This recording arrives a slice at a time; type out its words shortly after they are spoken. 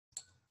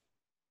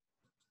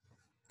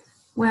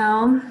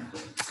Well,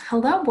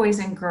 hello, boys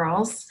and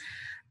girls.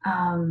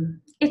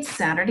 It's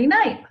Saturday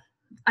night.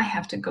 I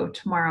have to go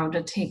tomorrow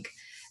to take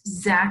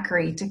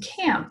Zachary to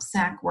camp.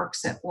 Zach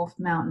works at Wolf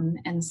Mountain,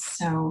 and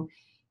so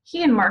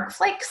he and Mark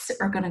Flakes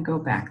are going to go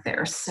back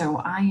there. So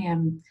I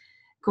am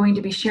going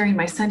to be sharing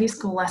my Sunday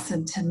school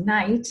lesson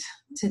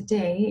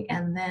today,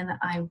 and then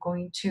I'm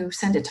going to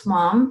send it to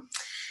Mom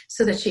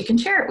so that she can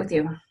share it with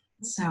you.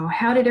 So,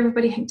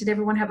 did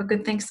everyone have a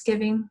good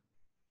Thanksgiving?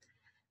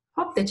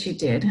 Hope that you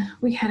did.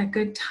 We had a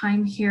good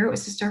time here. It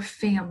was just our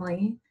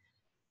family.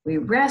 We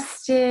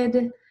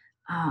rested.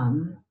 I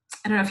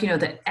don't know if you know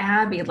that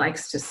Abby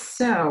likes to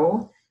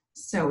sew.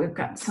 So we've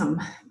got some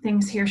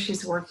things here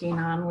she's working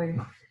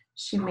on.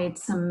 She made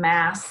some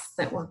masks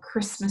that were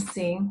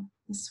Christmassy.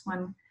 This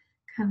one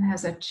kind of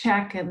has a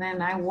check, and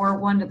then I wore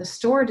one to the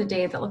store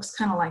today that looks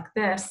kind of like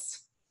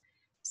this.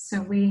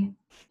 So we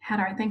had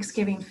our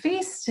Thanksgiving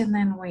feast, and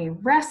then we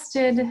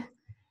rested,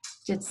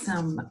 did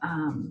some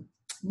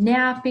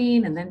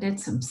napping, and then did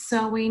some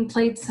sewing,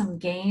 played some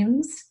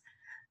games.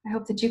 I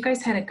hope that you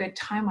guys had a good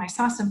time. I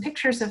saw some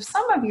pictures of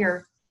some of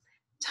your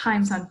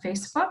times on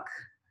Facebook.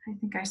 I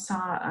think I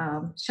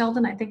saw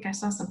Sheldon, I think I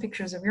saw some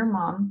pictures of your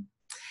mom.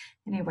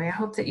 Anyway, I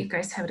hope that you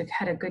guys had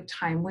a good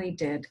time. We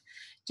did.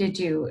 Did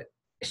you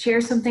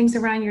share some things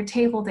around your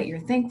table that you're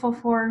thankful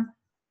for?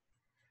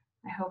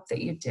 I hope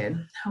that you did.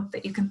 Hope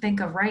that you can think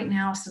of right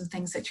now some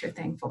things that you're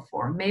thankful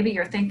for. Maybe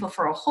you're thankful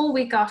for a whole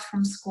week off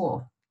from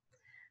school.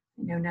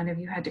 I know none of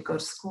you had to go to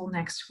school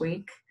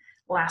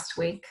last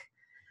week.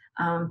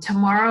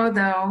 Tomorrow,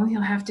 though,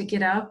 you'll have to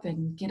get up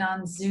and get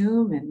on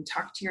Zoom and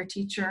talk to your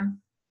teacher.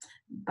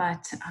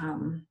 But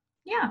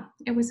yeah,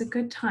 it was a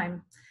good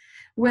time.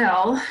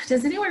 Well,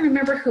 does anyone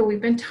remember who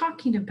we've been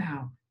talking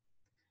about?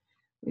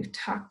 We've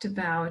talked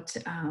about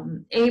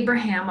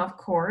Abraham, of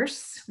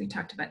course. We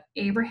talked about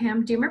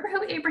Abraham. Do you remember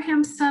who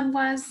Abraham's son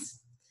was?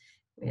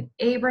 We had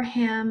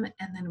Abraham,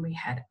 and then we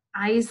had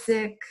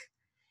Isaac.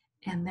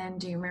 And then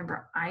do you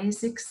remember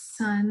Isaac's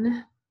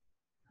son?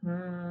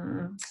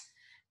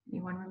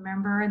 Anyone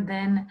remember? And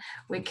then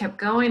we kept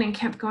going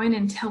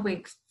until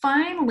we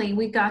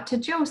finally got to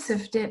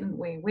Joseph, didn't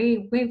we?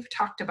 We've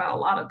talked about a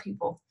lot of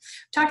people.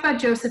 We talked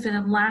about Joseph, and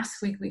then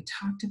last week we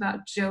talked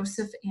about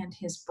Joseph and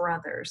his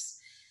brothers.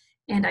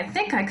 And I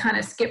think I kind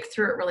of skipped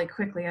through it really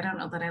quickly. I don't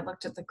know that I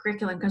looked at the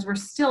curriculum because we're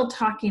still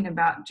talking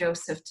about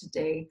Joseph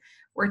today.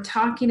 We're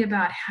talking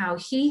about how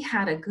he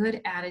had a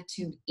good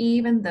attitude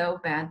even though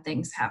bad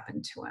things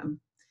happened to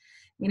him.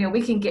 You know,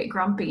 we can get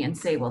grumpy and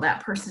say, well,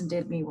 that person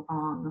did me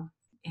wrong.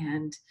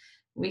 And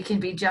we can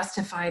be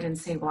justified and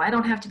say, well, I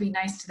don't have to be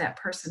nice to that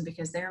person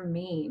because they're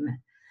mean.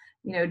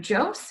 You know,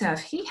 Joseph,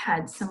 he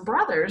had some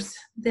brothers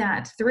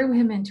that threw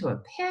him into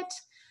a pit,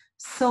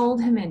 sold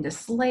him into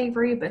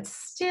slavery, but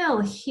still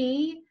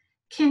he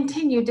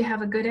continued to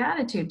have a good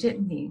attitude,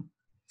 didn't he?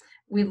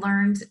 We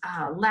learned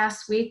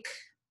last week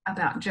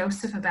about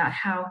Joseph, about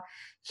how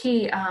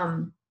he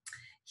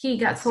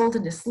got sold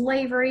into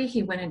slavery.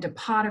 He went into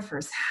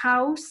Potiphar's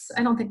house.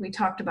 I don't think we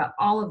talked about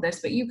all of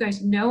this, but you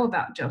guys know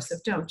about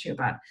Joseph, don't you?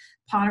 About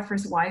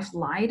Potiphar's wife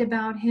lied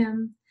about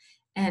him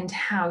and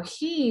how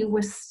he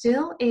was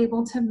still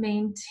able to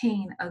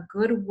maintain a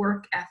good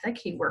work ethic.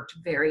 He worked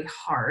very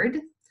hard.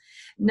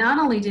 Not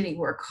only did he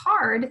work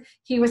hard,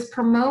 he was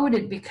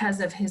promoted because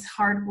of his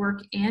hard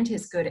work and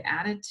his good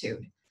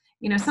attitude.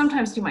 You know,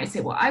 sometimes you might say,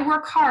 well, I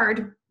work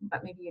hard,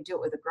 but maybe you do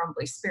it with a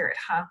grumbly spirit,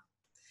 huh?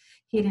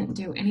 He didn't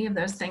do any of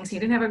those things. He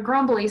didn't have a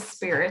grumbly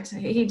spirit.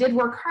 He did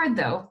work hard,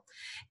 though.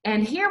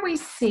 And here we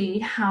see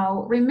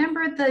how,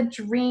 remember the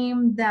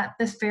dream that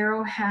the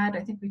Pharaoh had?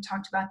 I think we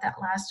talked about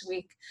that last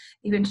week.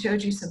 Even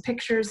showed you some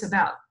pictures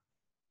about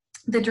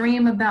the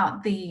dream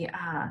about the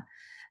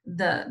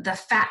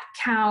fat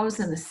cows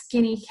and the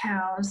skinny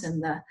cows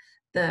and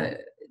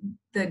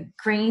the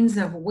grains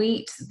of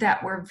wheat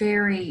that were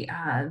very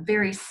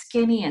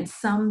skinny and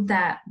some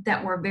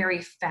that were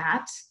very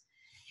fat.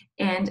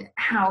 And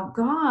how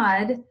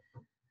God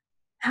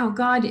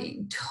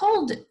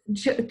told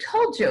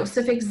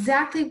Joseph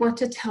exactly what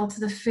to tell to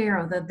the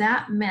Pharaoh,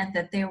 that meant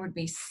that there would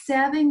be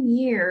 7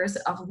 years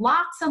of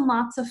lots and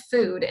lots of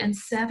food and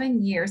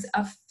 7 years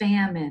of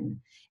famine.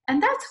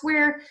 And that's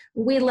where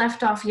we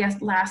left off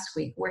last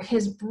week, where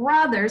his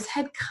brothers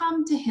had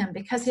come to him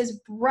because his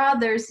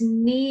brothers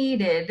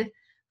needed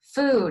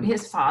food.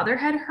 His father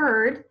had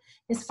heard.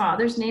 His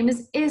father's name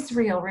is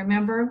Israel,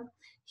 remember?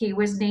 He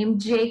was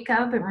named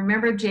Jacob, and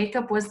remember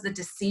Jacob was the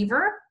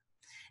deceiver.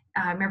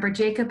 Remember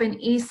Jacob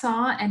and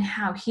Esau and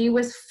how he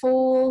was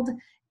fooled,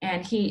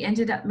 and he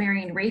ended up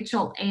marrying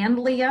Rachel and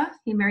Leah.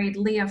 He married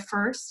Leah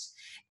first,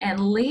 and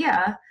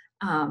Leah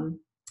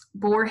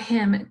bore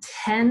him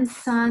 10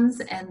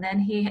 sons, and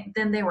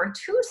then there were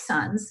 2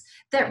 sons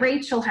that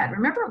Rachel had.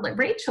 Remember,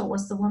 Rachel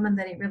was the woman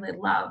that he really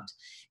loved,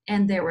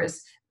 and there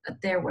was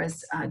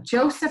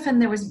Joseph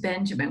and there was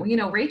Benjamin. Well, you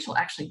know, Rachel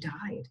actually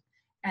died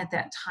at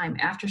that time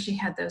after she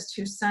had those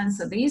 2 sons.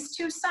 So these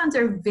 2 sons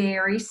are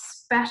very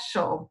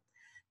special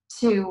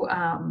to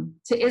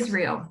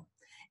Israel.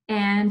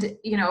 And,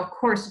 you know, of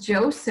course,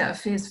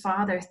 Joseph, his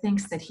father,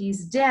 thinks that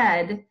he's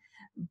dead,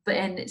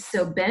 And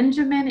so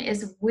Benjamin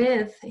is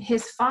with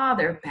his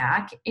father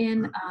back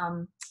in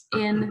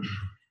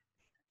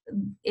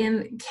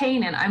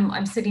Canaan.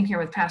 I'm sitting here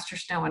with Pastor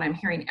Snow, and I'm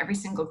hearing every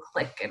single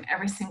click and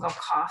every single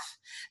cough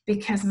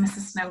because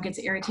Mrs. Snow gets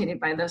irritated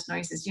by those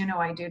noises. You know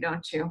I do,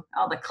 don't you?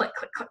 All the click,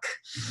 click, click.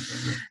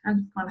 I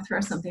want to throw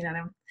something at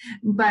him.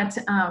 But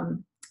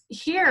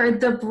here,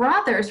 the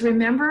brothers,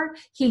 remember,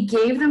 he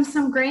gave them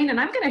some grain, and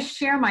I'm going to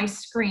share my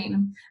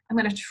screen. I'm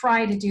going to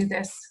try to do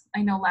this.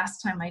 I know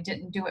last time I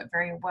didn't do it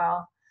very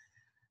well.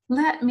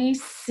 Let me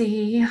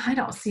see. I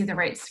don't see the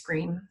right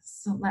screen.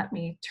 So let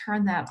me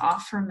turn that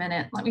off for a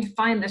minute. Let me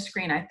find the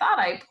screen. I thought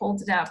I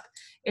pulled it up.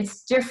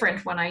 It's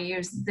different when I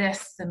use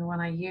this than when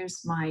I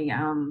use my,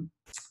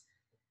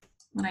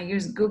 when I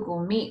use Google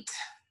Meet.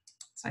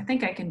 So I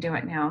think I can do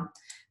it now.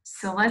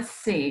 So let's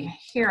see.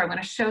 Here, I'm going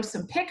to show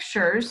some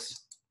pictures.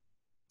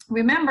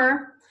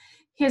 Remember,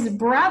 his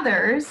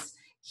brothers,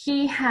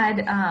 he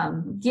had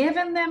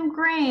given them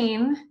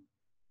grain.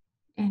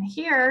 And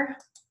here,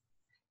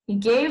 he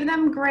gave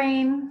them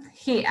grain.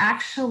 He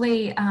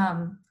actually,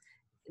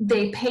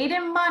 they paid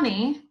him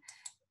money.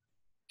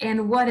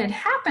 And what had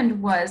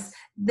happened was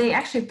they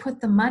actually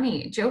put the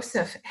money,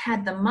 Joseph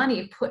had the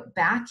money put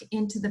back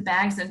into the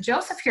bags. And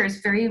Joseph here is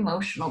very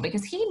emotional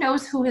because he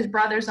knows who his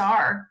brothers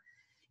are.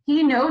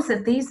 He knows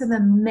that these are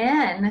the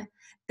men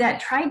that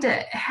tried to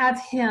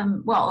have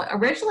him, well,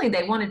 originally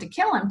they wanted to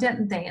kill him,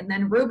 didn't they? And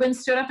then Reuben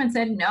stood up and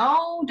said,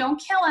 no, don't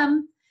kill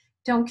him.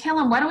 Don't kill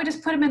him. Why don't we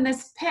just put him in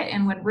this pit?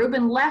 And when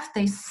Reuben left,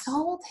 they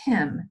sold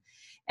him.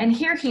 And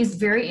here he's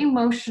very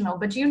emotional,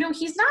 but you know,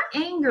 he's not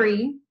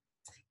angry.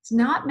 He's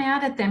not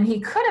mad at them. He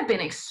could have been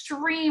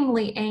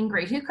extremely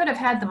angry. He could have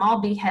had them all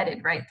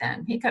beheaded right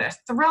then. He could have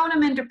thrown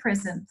them into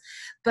prison,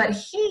 but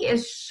he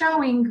is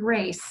showing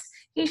grace.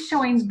 He's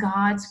showing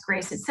God's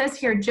grace. It says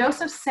here,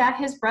 Joseph sat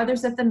his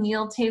brothers at the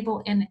meal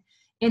table in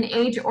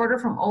age order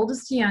from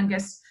oldest to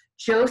youngest.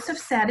 Joseph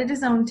sat at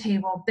his own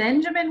table.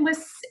 Benjamin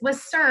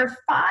was served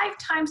 5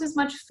 times as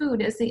much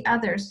food as the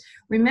others.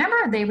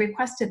 Remember, they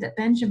requested that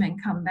Benjamin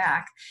come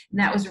back. And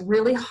that was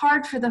really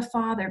hard for the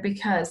father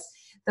because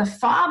the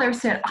father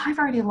said, I've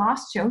already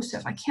lost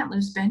Joseph. I can't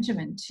lose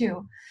Benjamin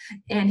too.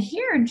 And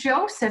here,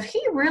 Joseph,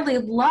 he really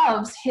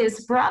loves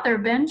his brother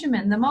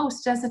Benjamin the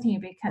most, doesn't he?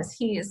 Because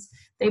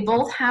they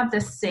both have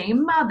the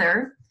same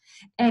mother.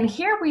 And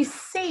here we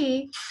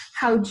see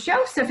how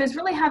Joseph is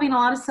really having a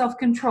lot of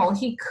self-control.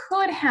 He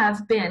could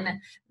have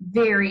been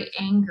very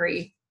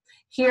angry.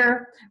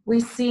 Here we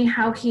see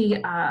how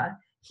he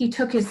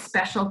took his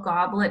special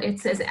goblet. It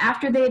says,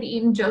 after they had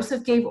eaten,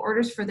 Joseph gave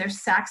orders for their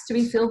sacks to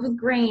be filled with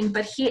grain.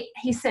 But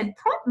he said,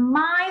 put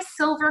my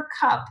silver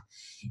cup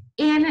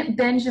in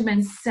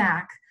Benjamin's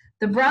sack.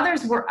 The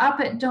brothers were up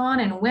at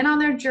dawn and went on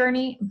their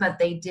journey, but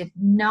they did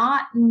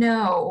not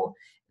know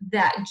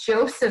that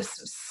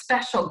Joseph's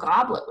special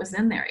goblet was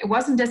in there. It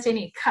wasn't just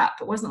any cup.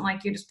 It wasn't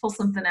like you just pull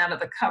something out of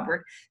the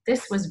cupboard.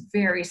 This was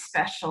very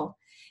special.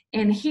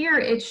 And here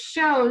it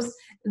shows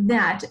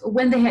that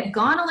when they had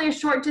gone only a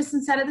short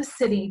distance out of the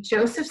city,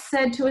 Joseph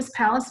said to his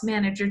palace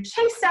manager,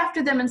 chase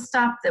after them and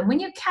stop them. When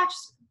you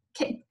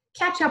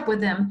catch up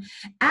with them,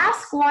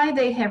 ask why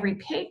they have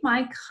repaid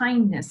my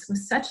kindness with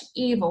such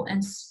evil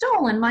and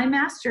stolen my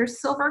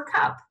master's silver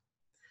cup.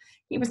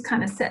 He was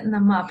kind of setting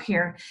them up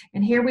here.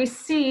 And here we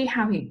see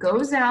how he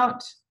goes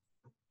out.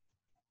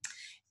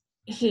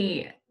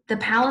 The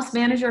palace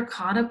manager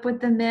caught up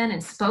with the men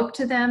and spoke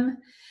to them.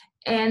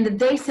 And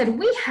they said,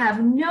 we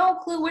have no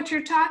clue what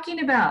you're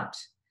talking about.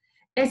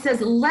 It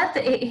says,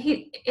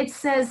 it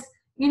says,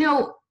 you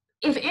know,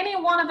 if any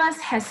one of us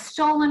has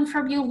stolen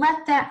from you,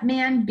 let that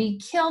man be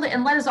killed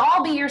and let us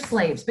all be your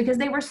slaves, because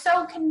they were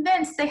so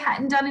convinced they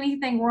hadn't done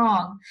anything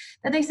wrong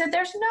that they said,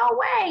 there's no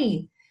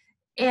way.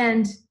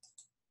 And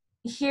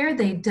here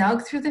they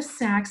dug through the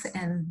sacks,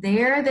 and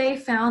there they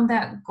found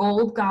that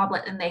gold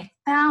goblet, and they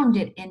found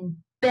it in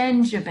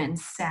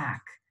Benjamin's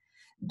sack.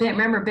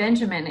 Remember,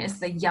 Benjamin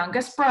is the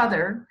youngest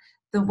brother,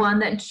 the one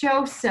that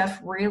Joseph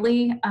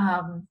really,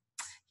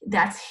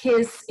 that's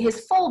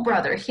his full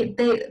brother.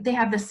 They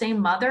have the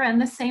same mother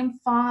and the same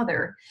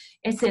father.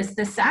 It says,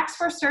 the sacks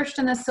were searched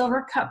and the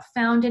silver cup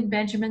found in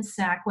Benjamin's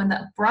sack. When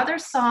the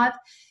brothers saw it,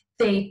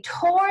 they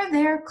tore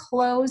their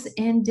clothes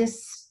in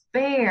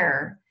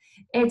despair.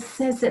 It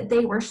says that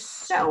they were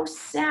so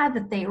sad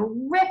that they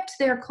ripped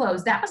their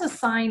clothes. That was a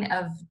sign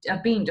of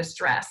being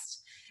distressed.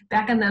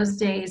 Back in those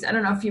days, I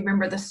don't know if you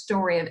remember the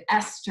story of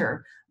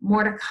Esther,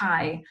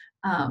 Mordecai.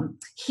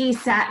 He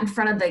sat in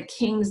front of the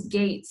king's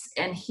gates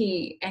and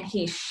he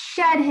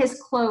shed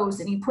his clothes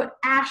and he put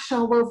ash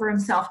all over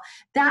himself.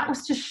 That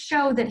was to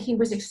show that he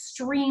was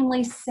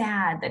extremely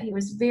sad, that he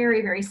was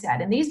very, very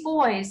sad. And these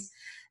boys,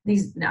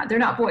 they're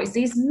not boys,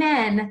 these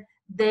men,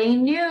 they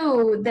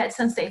knew that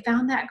since they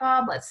found that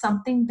goblet,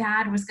 something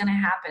bad was going to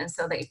happen.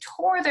 So they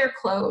tore their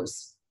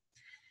clothes.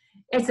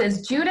 It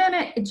says, Judah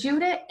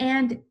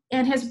and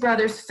his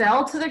brothers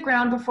fell to the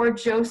ground before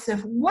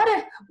Joseph. What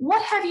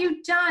have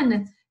you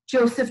done?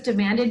 Joseph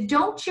demanded.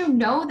 Don't you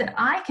know that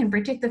I can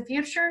predict the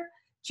future?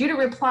 Judah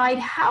replied,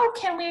 how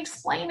can we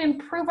explain and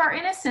prove our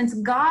innocence?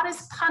 God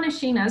is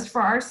punishing us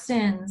for our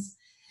sins.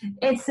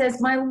 It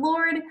says, my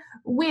Lord,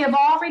 we have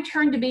all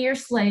returned to be your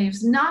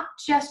slaves, not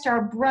just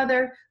our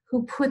brother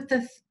who put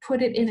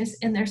it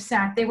in their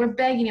sack. They were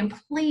begging him,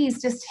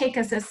 please just take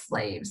us as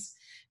slaves,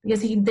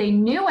 because they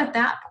knew at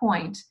that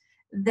point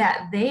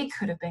that they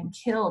could have been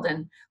killed.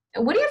 And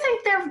what do you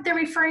think they're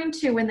referring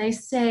to when they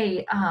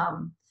say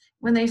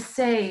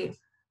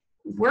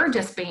we're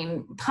just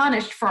being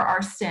punished for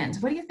our sins?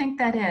 What do you think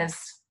that is?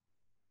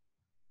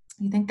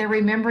 You think they're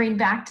remembering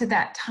back to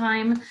that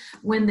time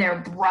when their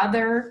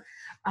brother,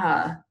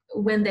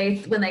 when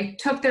they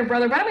took their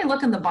brother? Why don't we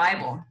look in the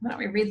Bible? Why don't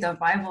we read the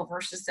Bible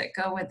verses that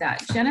go with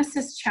that?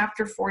 Genesis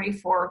chapter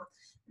 44.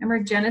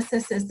 Remember,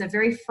 Genesis is the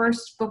very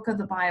first book of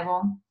the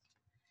Bible.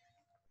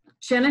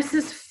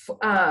 Genesis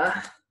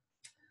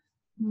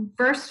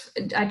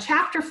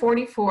chapter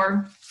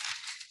 44.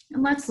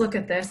 And let's look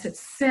at this. It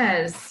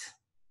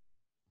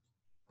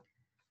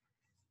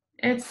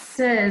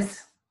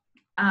says,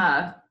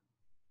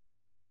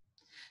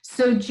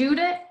 so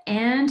Judah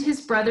and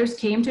his brothers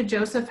came to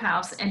Joseph's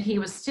house, and he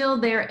was still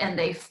there, and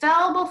they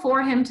fell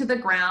before him to the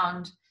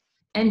ground.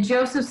 And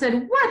Joseph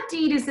said, what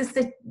deed is this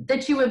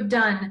that you have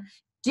done?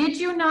 Did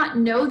you not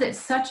know that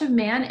such a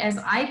man as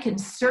I can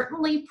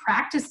certainly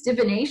practice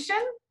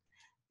divination?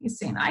 He's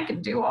saying, I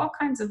can do all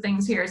kinds of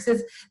things here. It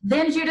says,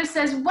 then Judah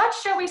says, what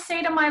shall we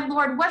say to my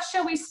Lord? What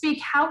shall we speak?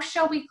 How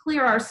shall we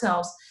clear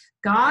ourselves?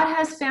 God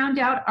has found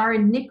out our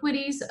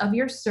iniquities of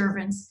your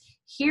servants.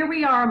 Here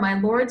we are, my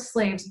Lord's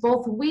slaves,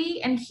 both we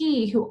and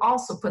he who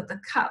also put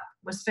the cup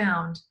was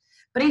found.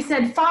 But he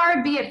said,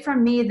 far be it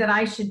from me that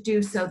I should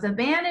do so. The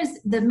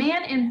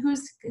man in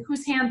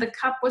whose hand the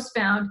cup was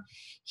found,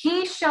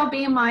 he shall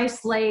be my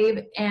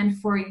slave, and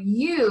for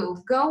you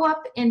go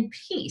up in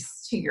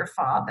peace to your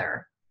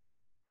father.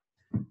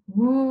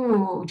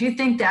 Ooh, do you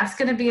think that's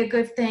going to be a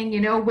good thing?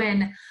 You know,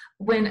 when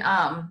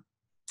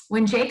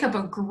Jacob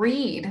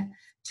agreed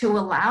to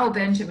allow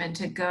Benjamin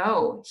to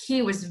go,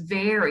 he was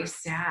very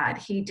sad.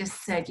 He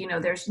just said, you know,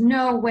 there's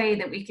no way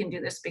that we can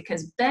do this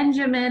because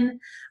Benjamin,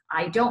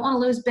 I don't want to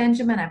lose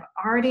Benjamin. I've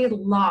already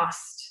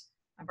lost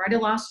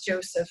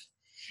Joseph.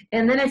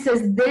 And then it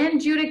says, then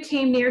Judah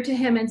came near to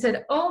him and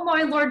said, oh,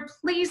 my Lord,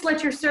 please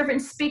let your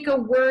servant speak a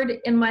word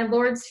in my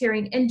Lord's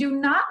hearing, and do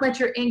not let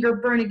your anger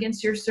burn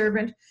against your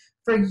servant,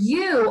 for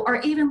you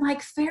are even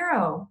like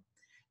Pharaoh.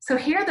 So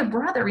here the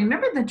brother,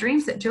 remember the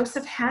dreams that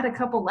Joseph had a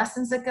couple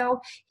lessons ago?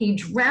 He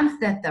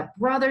dreamt that the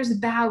brothers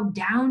bowed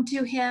down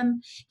to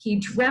him. He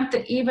dreamt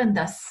that even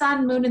the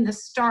sun, moon, and the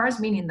stars,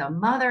 meaning the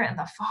mother and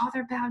the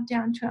father, bowed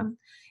down to him.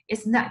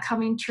 Isn't that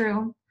coming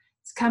true?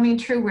 It's coming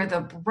true where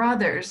the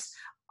brothers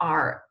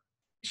are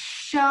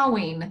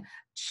showing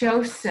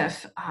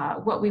Joseph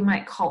what we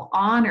might call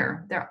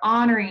honor. They're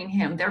honoring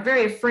him. They're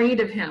very afraid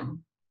of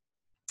him.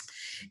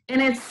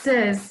 And it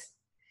says,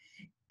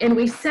 and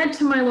we said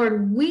to my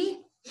Lord, we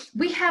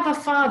have a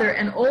father,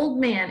 an old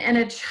man, and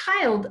a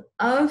child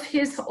of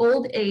his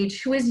old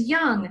age who is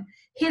young.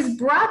 His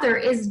brother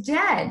is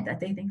dead. That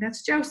they think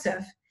that's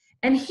Joseph.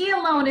 And he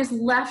alone is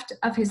left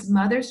of his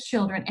mother's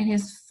children, and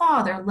his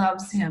father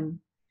loves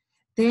him.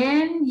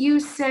 Then you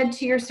said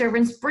to your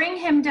servants, bring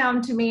him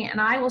down to me, and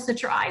I will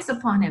set your eyes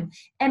upon him.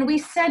 And we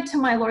said to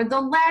my Lord,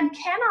 the lad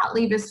cannot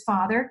leave his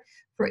father,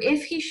 for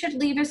if he should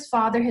leave his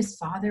father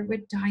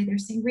would die. They're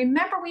saying,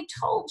 remember, we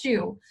told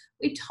you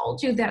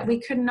that we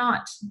could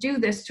not do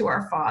this to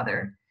our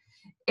father.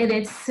 And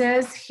it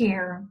says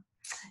here,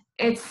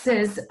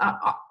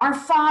 our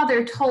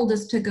father told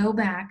us to go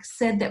back,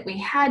 said that we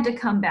had to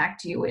come back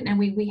to you, and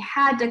we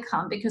had to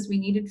come because we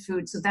needed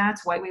food. So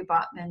that's why we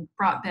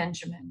brought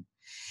Benjamin.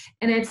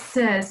 And it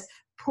says,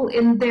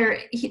 and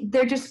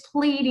they're just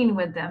pleading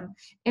with them.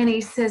 And he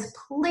says,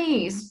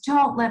 please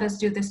don't let us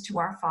do this to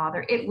our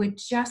father. It would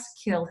just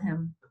kill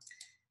him.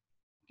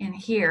 And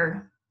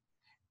here,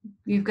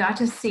 you've got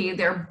to see,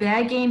 they're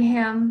begging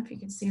him, if you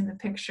can see in the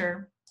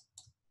picture.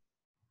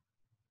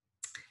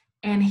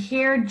 And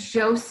here,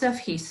 Joseph,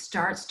 he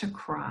starts to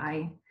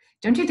cry.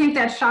 Don't you think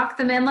that shocked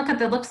the men? Look at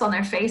the looks on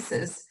their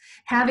faces.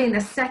 Having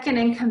the second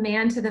in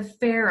command to the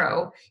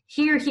Pharaoh,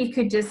 here he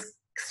could just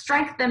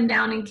strike them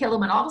down and kill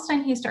them. And all of a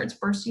sudden he starts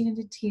bursting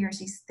into tears.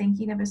 He's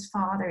thinking of his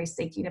father. He's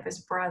thinking of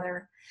his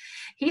brother.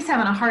 He's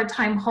having a hard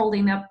time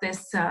holding up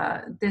this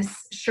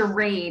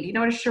charade. You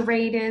know what a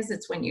charade is?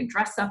 It's when you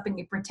dress up and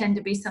you pretend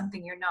to be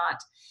something you're not.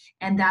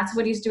 And that's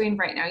what he's doing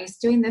right now. He's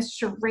doing this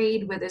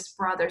charade with his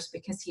brothers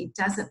because he's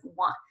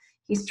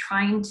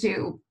trying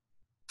to,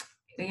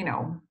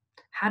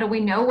 how do we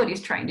know what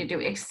he's trying to do?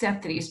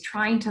 Except that he's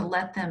trying to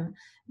let them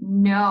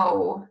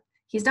know.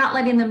 He's not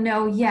letting them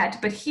know yet,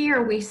 but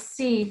here we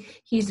see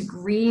he's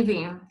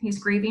grieving. He's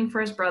grieving for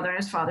his brother and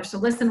his father. So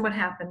listen what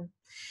happened.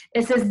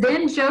 It says,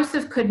 then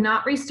Joseph could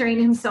not restrain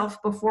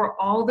himself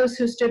before all those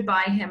who stood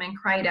by him and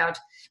cried out,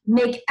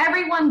 make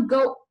everyone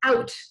go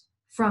out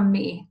from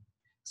me.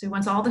 So he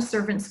wants all the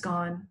servants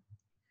gone.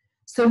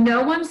 So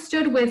no one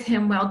stood with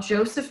him while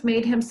Joseph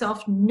made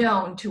himself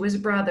known to his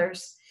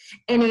brothers.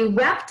 And he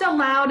wept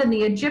aloud, and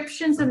the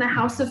Egyptians in the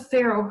house of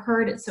Pharaoh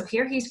heard it. So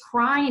here he's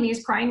crying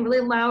really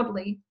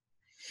loudly.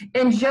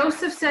 And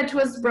Joseph said to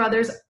his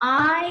brothers,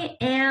 I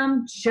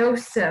am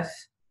Joseph.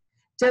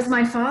 Does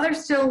my father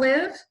still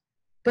live?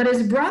 But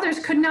his brothers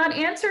could not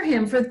answer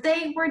him, for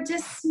they were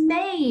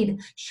dismayed.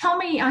 Show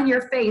me on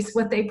your face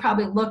what they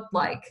probably looked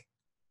like.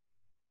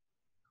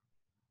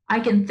 I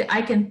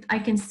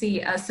can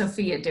see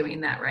Sophia doing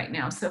that right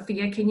now.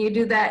 Sophia, can you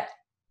do that?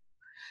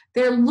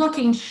 They're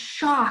looking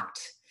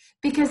shocked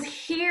because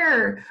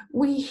here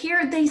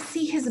they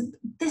see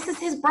this is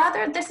his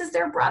brother. This is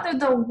their brother,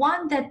 the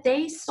one that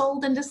they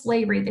sold into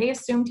slavery. They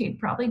assumed he'd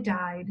probably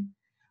died,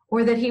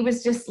 or that he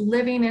was just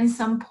living in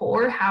some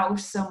poor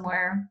house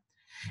somewhere.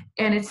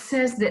 And it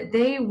says that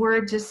they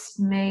were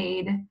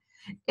dismayed.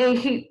 And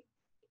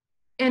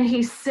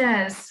he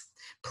says,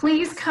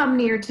 please come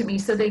near to me.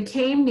 So they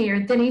came near.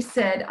 Then he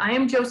said, I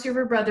am Joseph,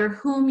 your brother,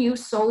 whom you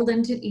sold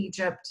into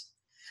Egypt.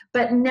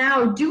 But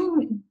now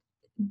do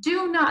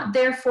not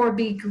therefore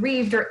be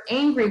grieved or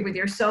angry with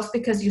yourselves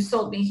because you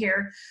sold me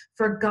here.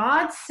 For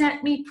God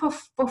sent me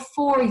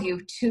before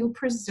you to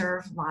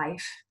preserve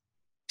life.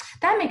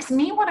 That makes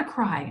me want to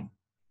cry. Isn't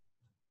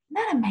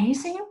that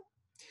amazing?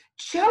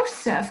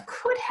 Joseph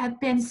could have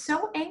been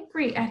so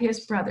angry at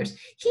his brothers.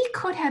 He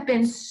could have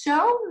been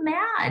so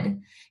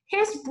mad.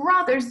 His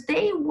brothers,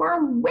 they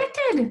were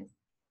wicked.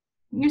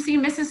 You see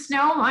Mrs.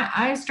 Snow, my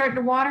eyes starting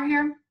to water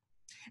here.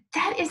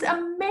 That is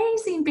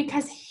amazing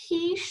because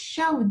he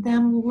showed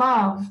them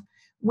love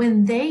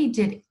when they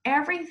did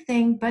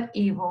everything but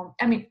evil.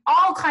 I mean,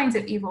 all kinds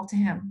of evil to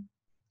him.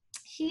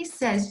 He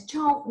says,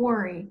 don't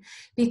worry,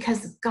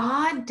 because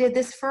God did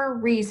this for a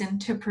reason,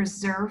 to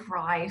preserve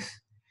life.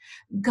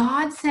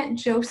 God sent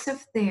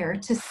Joseph there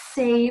to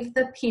save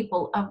the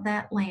people of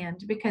that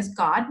land because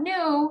God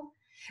knew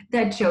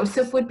that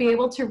Joseph would be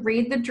able to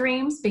read the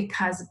dreams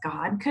because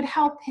God could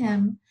help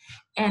him.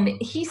 And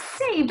he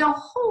saved a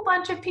whole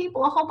bunch of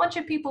people. A whole bunch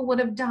of people would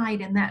have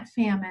died in that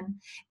famine,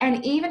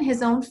 and even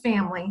his own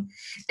family.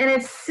 And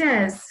it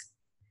says,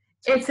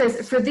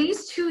 for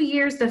these 2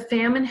 years, the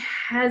famine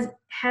has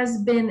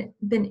been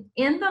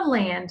in the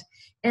land,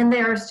 and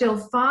there are still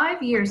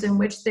 5 years in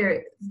which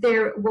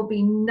there will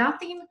be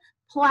nothing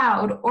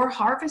plowed or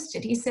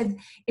harvested. He said,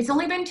 it's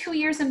only been 2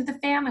 years into the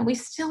famine. We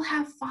still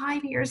have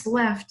 5 years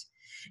left.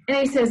 And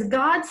he says,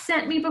 God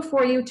sent me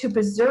before you to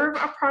preserve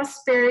a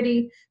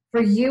prosperity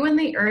for you in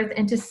the earth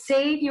and to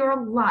save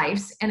your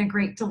lives and a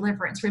great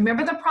deliverance.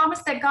 Remember the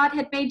promise that God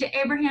had made to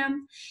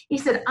Abraham? He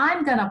said,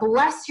 I'm going to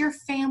bless your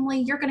family.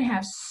 You're going to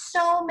have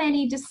so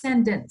many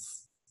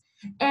descendants.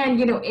 And,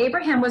 you know,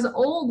 Abraham was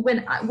old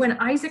when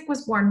Isaac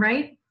was born,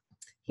 right?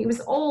 He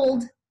was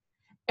old.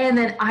 And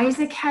then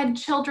Isaac had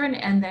children.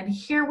 And then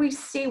here we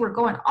see we're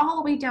going all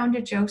the way down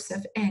to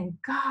Joseph. And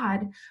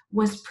God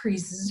was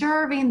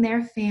preserving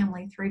their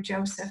family through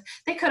Joseph.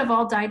 They could have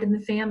all died in the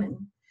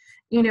famine.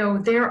 You know,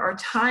 there are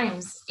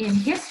times in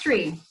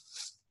history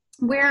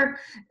where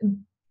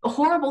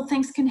horrible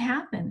things can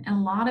happen. And a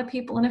lot of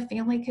people in a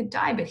family could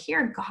die. But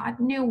here, God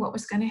knew what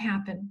was going to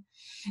happen.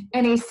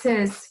 And he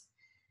says,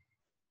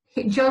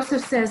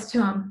 Joseph says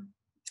to him,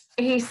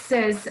 he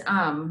says,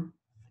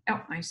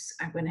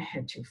 I went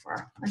ahead too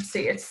far. Let's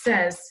see. It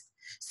says,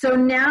 so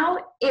now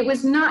it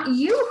was not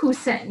you who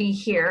sent me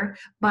here,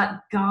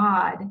 but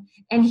God.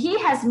 And he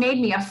has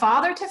made me a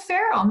father to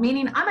Pharaoh,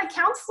 meaning I'm a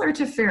counselor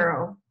to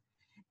Pharaoh,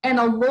 and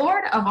a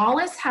lord of all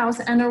his house,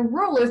 and a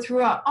ruler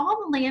throughout all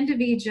the land of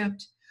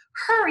Egypt.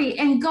 Hurry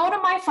and go to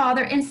my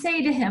father and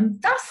say to him,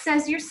 thus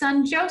says your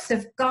son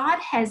Joseph, God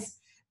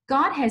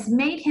has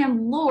made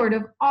him Lord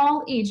of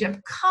all Egypt.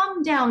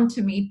 Come down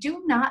to me.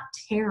 Do not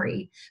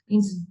tarry.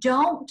 Means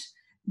don't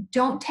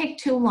take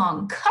too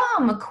long.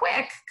 Come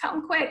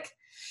quick.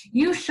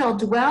 You shall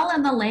dwell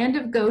in the land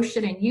of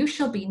Goshen, and you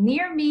shall be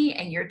near me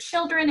and your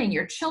children and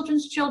your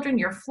children's children,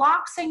 your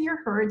flocks and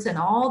your herds and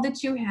all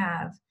that you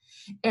have.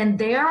 And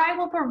there I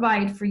will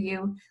provide for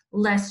you,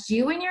 lest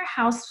you and your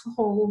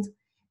household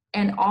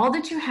and all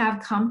that you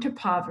have come to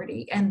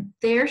poverty. And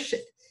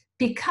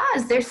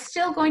because there's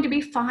still going to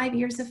be 5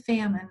 years of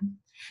famine.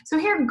 So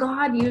here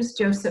God used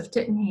Joseph,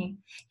 didn't he?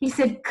 He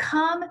said,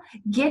 come,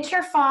 get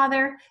your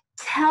father,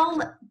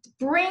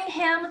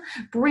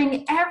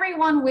 bring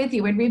everyone with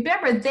you. And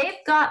remember,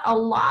 they've got a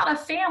lot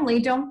of family,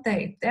 don't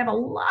they? They have a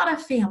lot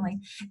of family.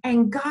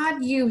 And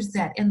God used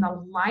that in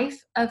the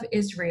life of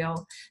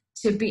Israel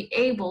to be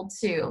able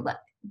to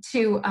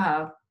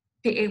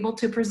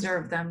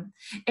preserve them.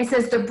 It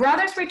says, the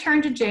brothers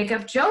returned to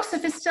Jacob.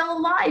 Joseph is still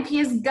alive. He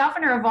is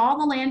governor of all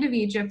the land of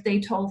Egypt, they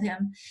told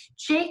him.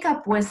 Jacob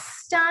was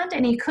stunned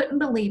and he couldn't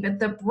believe it.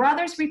 The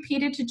brothers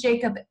repeated to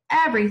Jacob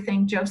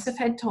everything Joseph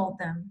had told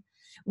them.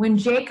 When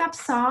Jacob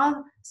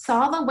saw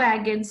the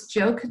wagons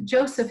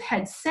Joseph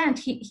had sent,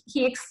 he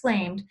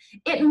exclaimed,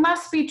 it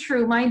must be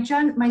true.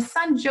 My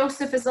son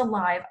Joseph is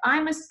alive.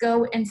 I must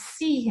go and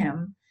see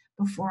him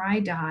before I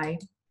die.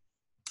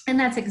 And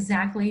that's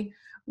exactly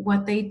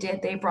what they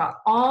did. They brought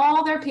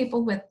all their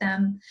people with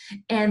them,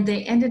 and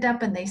they ended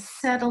up and they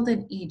settled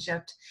in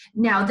Egypt.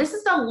 Now, this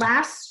is the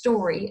last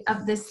story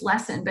of this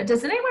lesson, but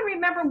does anyone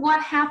remember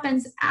what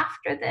happens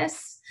after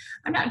this?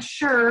 I'm not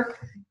sure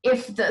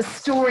if the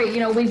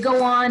story, we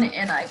go on,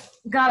 and I've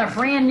got a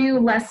brand new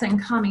lesson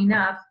coming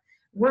up.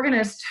 We're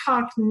going to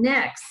talk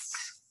next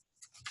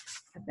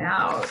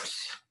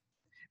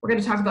we're going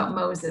to talk about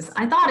Moses.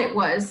 I thought it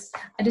was.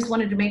 I just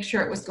wanted to make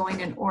sure it was going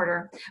in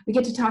order. We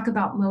get to talk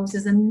about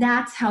Moses, and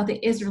that's how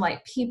the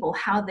Israelite people,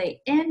 how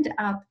they end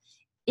up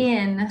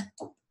in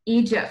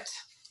Egypt,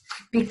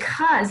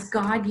 because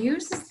God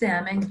uses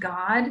them, and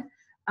God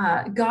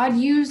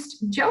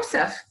used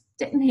Joseph,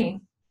 didn't he?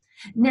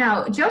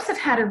 Now, Joseph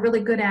had a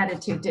really good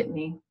attitude, didn't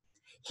he?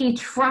 He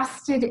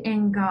trusted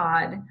in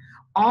God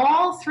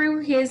all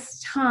through his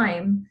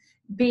time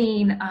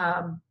being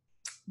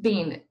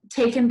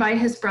taken by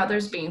his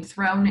brothers, being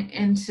thrown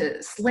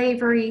into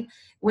slavery.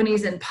 When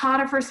he's in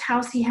Potiphar's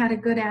house, he had a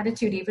good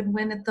attitude, even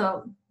when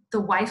the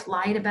wife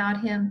lied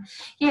about him.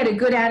 He had a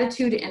good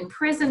attitude in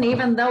prison,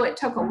 even though it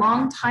took a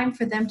long time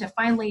for them to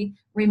finally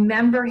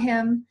remember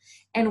him.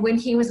 And when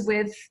he was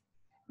with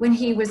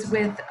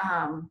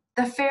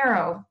the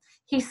Pharaoh,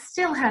 he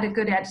still had a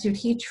good attitude.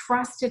 He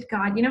trusted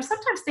God.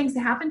 Sometimes things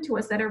happen to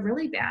us that are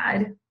really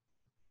bad.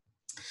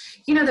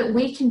 That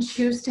we can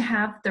choose to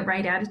have the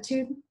right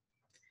attitude.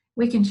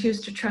 We can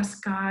choose to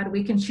trust God.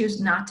 We can choose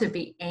not to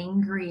be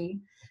angry,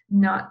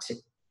 not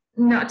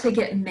to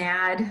get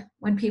mad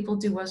when people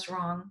do us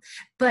wrong,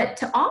 but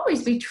to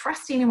always be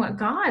trusting in what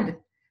God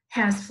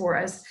has for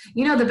us.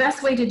 The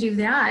best way to do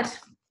that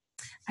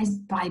is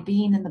by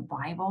being in the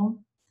Bible.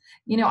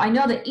 I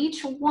know that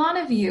each one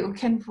of you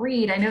can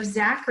read. I know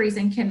Zachary's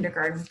in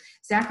kindergarten.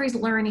 Zachary's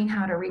learning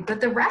how to read, but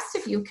the rest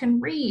of you can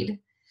read.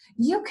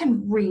 You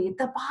can read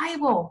the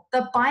Bible.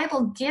 The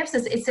Bible gives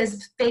us, it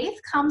says faith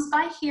comes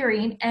by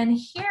hearing, and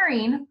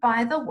hearing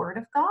by the word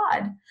of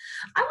God.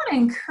 I want to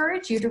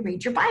encourage you to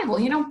read your Bible.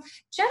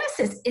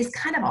 Genesis is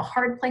kind of a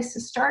hard place to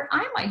start.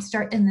 I might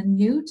start in the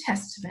New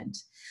Testament.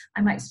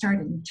 I might start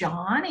in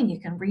John, and you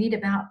can read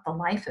about the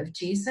life of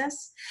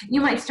Jesus.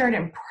 You might start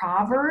in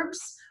Proverbs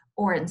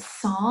or in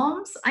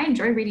Psalms. I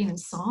enjoy reading in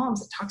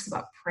Psalms. It talks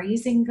about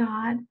praising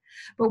God.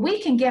 But we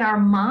can get our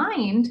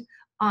mind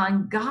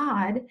on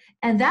God,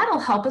 and that'll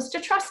help us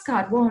to trust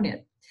God, won't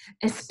it?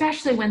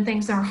 Especially when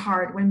things are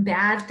hard, when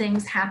bad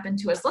things happen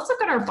to us. Let's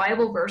look at our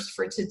Bible verse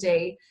for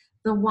today,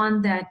 the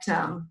one that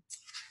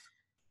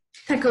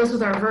goes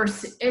with our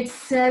verse. It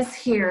says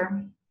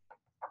here,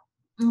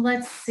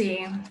 let's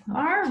see,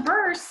 our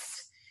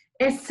verse,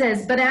 it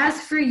says, "But as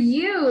for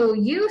you,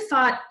 you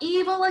thought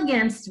evil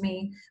against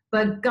me,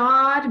 but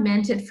God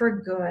meant it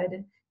for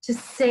good, to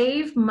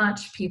save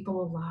much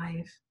people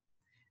alive."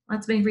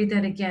 Let me read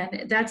that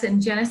again. That's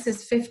in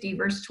Genesis 50,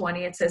 verse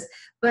 20. It says,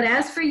 "But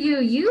as for you,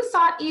 you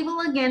thought evil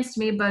against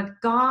me, but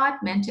God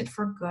meant it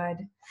for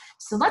good."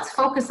 So let's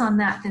focus on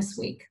that this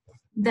week,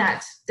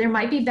 that there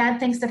might be bad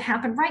things that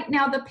happen. Right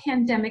now, the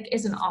pandemic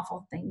is an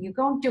awful thing. You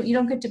don't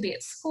get to be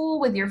at school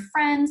with your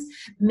friends.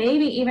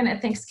 Maybe even at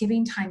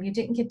Thanksgiving time, you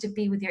didn't get to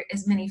be with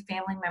as many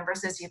family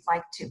members as you'd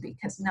like to,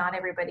 because not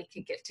everybody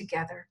could get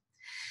together.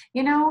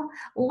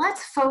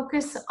 Let's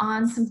focus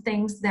on some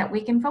things that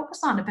we can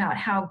focus on about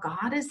how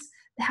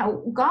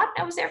God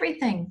knows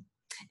everything.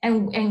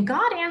 And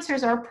God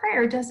answers our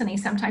prayer, doesn't he?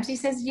 Sometimes he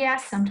says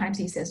yes, sometimes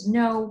he says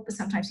no, but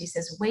sometimes he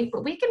says wait.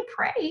 But we can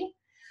pray.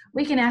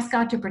 We can ask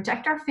God to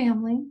protect our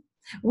family.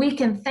 We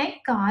can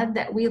thank God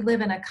that we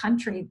live in a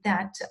country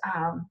that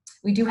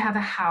we do have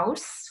a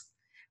house.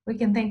 We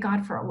can thank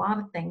God for a lot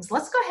of things.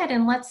 Let's go ahead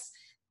and let's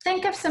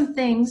think of some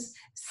things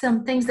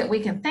that we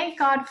can thank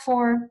God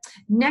for.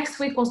 Next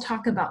week, we'll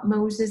talk about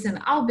Moses, and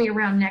I'll be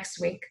around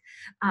next week.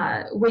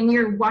 When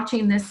you're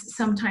watching this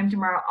sometime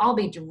tomorrow, I'll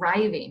be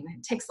driving.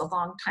 It takes a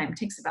long time. It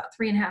takes about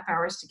 3.5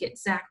 hours to get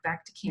Zach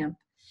back to camp.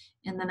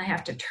 And then I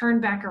have to turn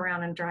back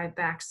around and drive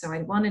back. So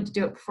I wanted to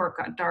do it before it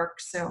got dark.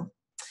 So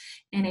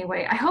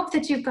anyway, I hope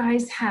that you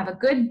guys have a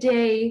good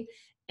day,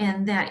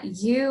 and that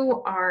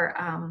you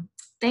are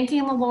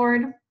thanking the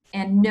Lord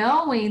and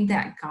knowing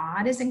that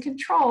God is in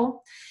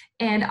control.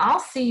 And I'll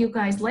see you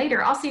guys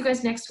later. I'll see you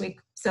guys next week.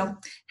 So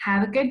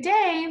have a good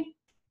day.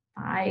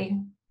 Bye.